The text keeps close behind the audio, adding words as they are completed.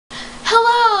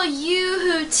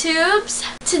YouTubes.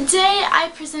 Today I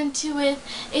present you with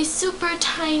a super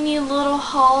tiny little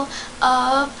haul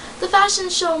of the fashion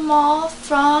show mall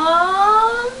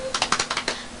from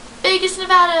Vegas,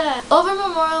 Nevada. Over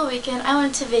Memorial Weekend I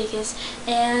went to Vegas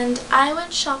and I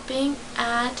went shopping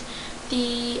at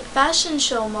the fashion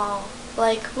show mall.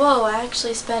 Like, whoa, I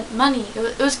actually spent money.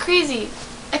 It was crazy.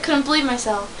 I couldn't believe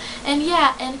myself. And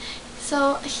yeah, and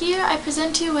so here I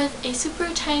present you with a super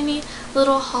tiny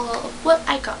little haul of what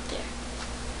I got there.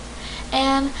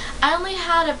 And I only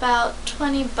had about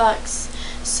 20 bucks,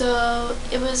 so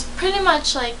it was pretty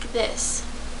much like this.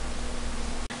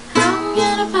 I'm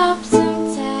gonna pop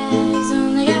some tags,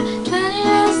 only got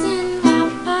 $20 in my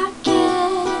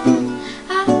pocket.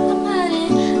 I'm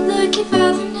running, looking for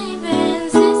the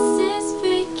neighbors, this is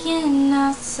freaking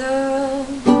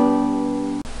awesome.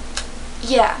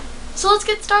 Yeah, so let's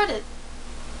get started.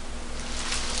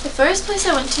 The first place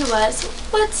I went to was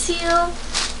Weedle.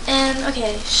 And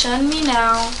okay, shun me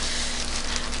now.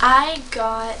 I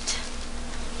got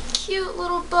cute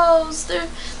little bows. They're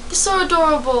so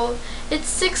adorable. It's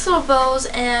 6 little bows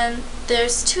and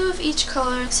there's 2 of each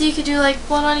color. So you could do like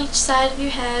 1 on each side of your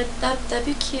head. That'd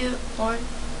be cute. Or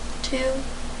 2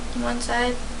 on one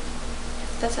side.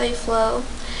 That's how you flow.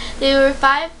 They were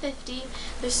 $5.50.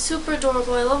 They're super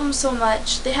adorable. I love them so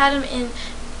much. They had them in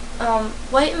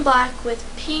white and black with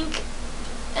pink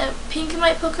and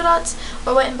white polka dots,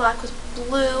 or white and black with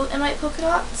blue and white polka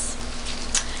dots.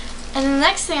 And the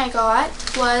next thing I got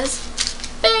was,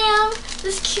 bam,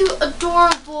 this cute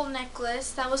adorable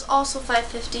necklace that was also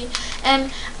 $5.50.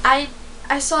 And I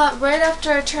saw it right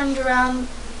after I turned around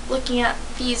looking at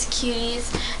these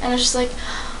cuties, and I was just like,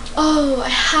 oh, I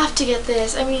have to get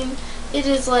this. I mean, it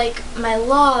is like my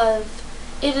love.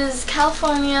 It is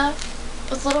California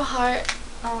with a little heart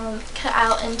cut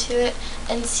out into it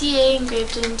and CA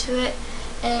engraved into it,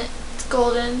 and it's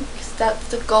golden because that's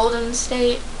the golden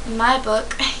state in my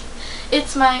book.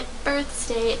 It's my birth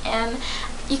state, and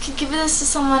you could give this to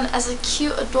someone as a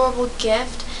cute adorable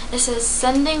gift. It says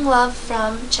sending love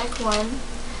from check 1,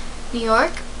 New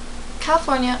York,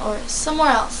 California, or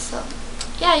somewhere else. So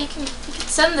yeah, you could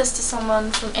send this to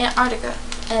someone from Antarctica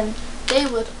and they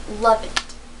would love it.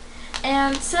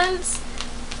 And since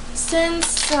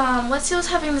Weedle's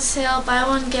having the sale, buy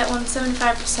one get one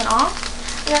 75%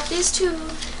 off, I got these 2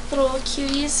 little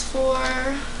cuties for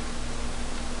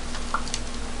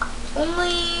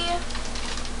only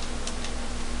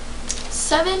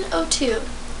 $7.02.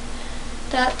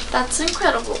 That's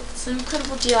incredible. It's an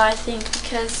incredible deal, I think,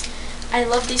 because I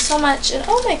love these so much. And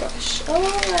oh my gosh, oh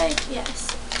my,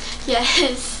 yes,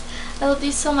 I love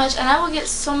these so much, and I will get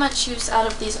so much use out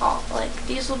of these all. Like,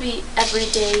 these will be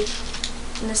everyday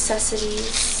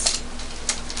necessities.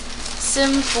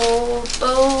 Simple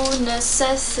bow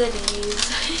necessities.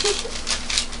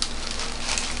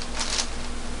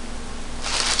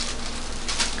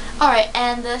 Alright,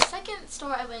 and the second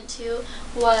store I went to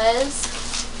was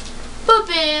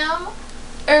ba-bam!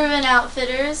 Urban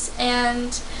Outfitters,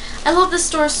 and I love this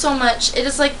store so much. It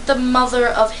is like the mother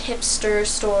of hipster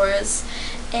stores,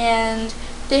 and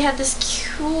they had this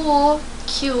cool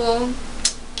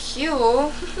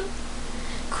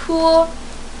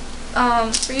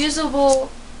reusable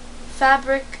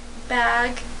fabric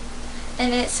bag,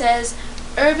 and it says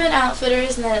Urban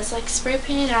Outfitters, and then it's like spray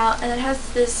painted out, and it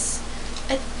has this,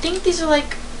 I think these are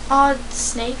like odd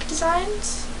snake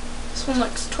designs. This one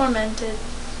looks tormented.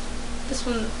 This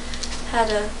one had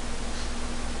a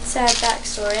sad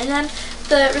backstory, and then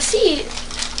the receipt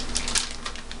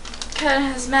kind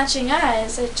of has matching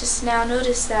eyes. I just now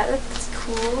noticed that. That's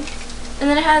cool. And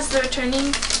then it has the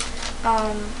returning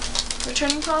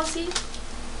policy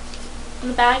on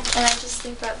the back, and I just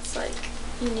think that's like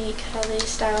unique how they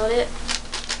styled it.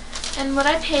 And what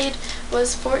I paid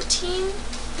was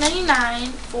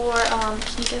 $14.99 for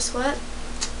can you guess what?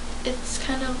 It's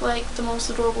kind of like the most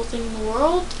adorable thing in the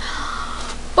world.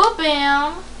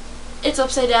 Ba-bam! It's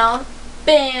upside down.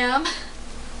 Bam!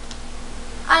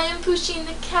 I am Pusheen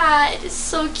the cat. It is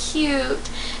so cute.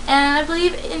 And I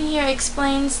believe in here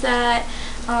explains that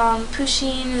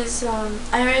Pusheen is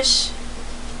Irish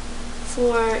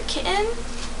for kitten,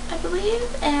 I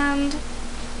believe, and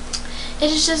it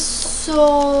is just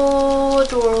so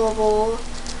adorable.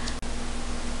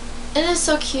 It is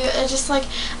so cute. It just like,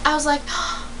 I was like,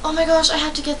 oh my gosh, I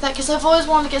have to get that, because I've always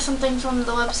wanted to get something from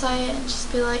the website and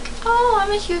just be like, oh,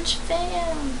 I'm a huge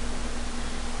fan.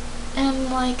 And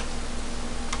like,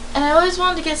 and I always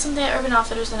wanted to get something at Urban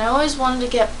Outfitters, and I always wanted to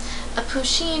get a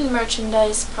Pusheen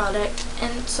merchandise product,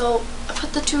 and so I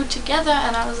put the 2 together,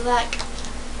 and I was like,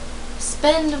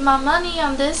 spend my money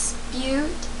on this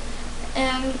beaut,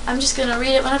 and I'm just gonna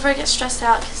read it whenever I get stressed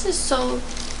out because it's so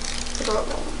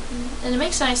adorable, and it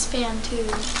makes a nice fan too.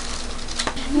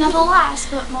 Now the last,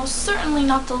 but most certainly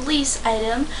not the least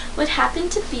item would happen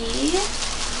to be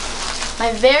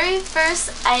my very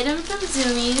first item from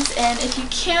Zoomies, and if you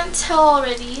can't tell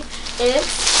already,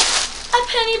 it's a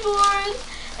penny board.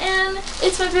 And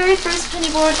it's my very first penny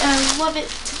board, and I love it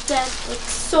to death, like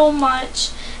so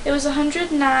much. It was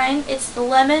 $109. It's the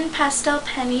lemon pastel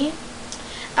penny.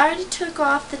 I already took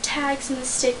off the tags and the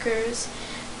stickers,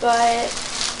 but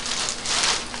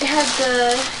it had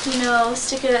the,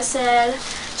 sticker that said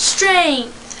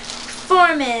strength,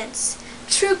 performance,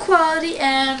 true quality,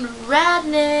 and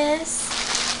radness.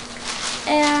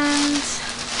 And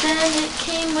then it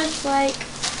came with like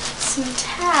some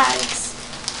tags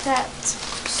that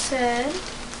said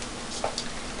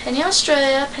Penny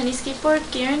Australia, Penny Skateboard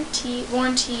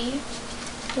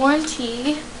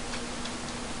warranty.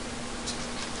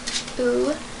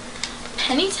 Ooh.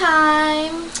 Penny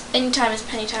Time. Anytime is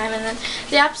Penny Time. And then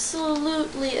the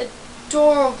absolutely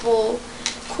adorable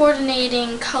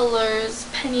coordinating colors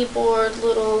penny board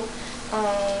little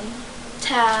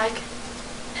tag,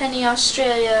 Penny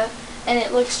Australia, and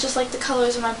it looks just like the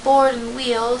colors of my board and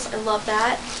wheels. I love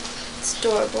that. It's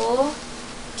adorable.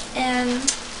 And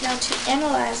now to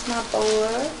analyze my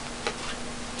board.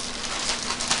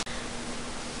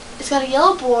 It's got a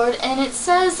yellow board, and it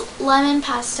says lemon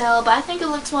pastel, but I think it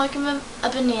looks more like a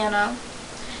banana.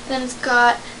 And then it's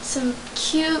got some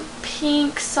cute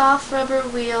pink soft rubber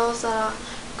wheels that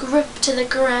grip to the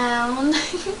ground.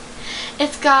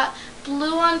 It's got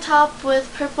blue on top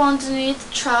with purple underneath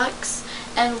trucks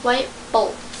and white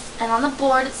bolts. And on the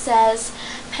board it says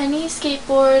Penny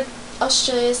Skateboard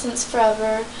Australia since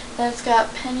forever. Then it's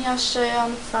got Penny Australia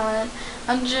on the front.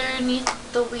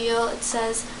 Underneath the wheel it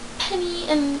says Penny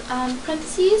in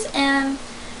parentheses, and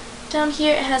down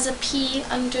here it has a P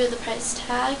under the price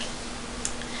tag.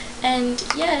 And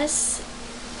yes,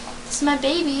 this is my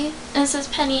baby, and it says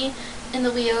Penny in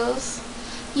the wheels.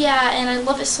 Yeah, and I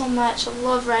love it so much. I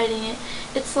love riding it.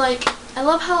 It's like, I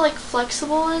love how like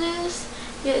flexible it is.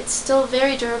 Yeah, it's still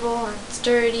very durable and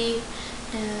sturdy,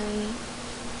 and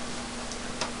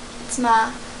it's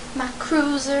my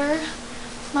cruiser,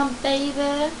 my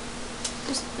baby.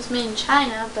 It was made in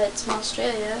China, but it's from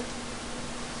Australia.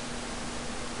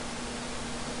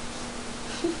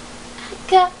 I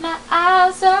got my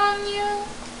eyes on you.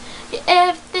 You're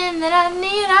everything that I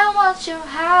need. I want your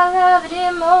high love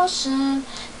and emotion.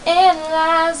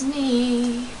 Analyze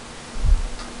me.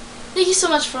 Thank you so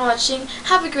much for watching.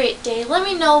 Have a great day. Let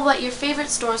me know what your favorite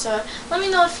stores are. Let me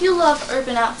know if you love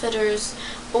Urban Outfitters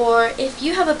or if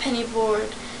you have a penny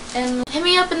board. And hit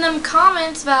me up in them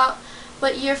comments about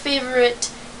what your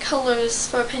favorite colors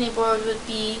for a penny board would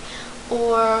be,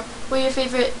 or what your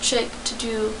favorite trick to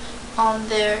do on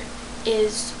there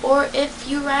is, or if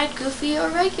you ride goofy or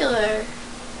regular.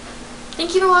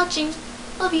 Thank you for watching.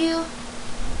 Love you.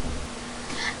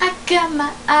 I got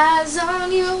my eyes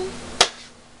on you.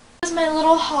 This is my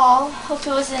little haul. Hope it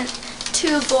wasn't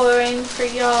too boring for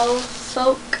y'all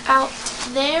folk out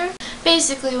there.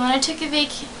 Basically, when I took a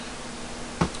vacation,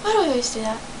 why do I always do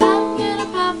that? I'm gonna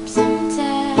pop some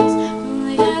tags.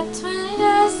 Only got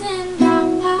 $20 in my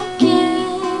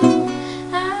pocket.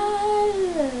 I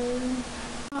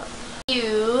love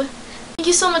you. Thank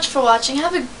you so much for watching.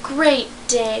 Have a great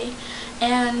day,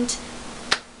 and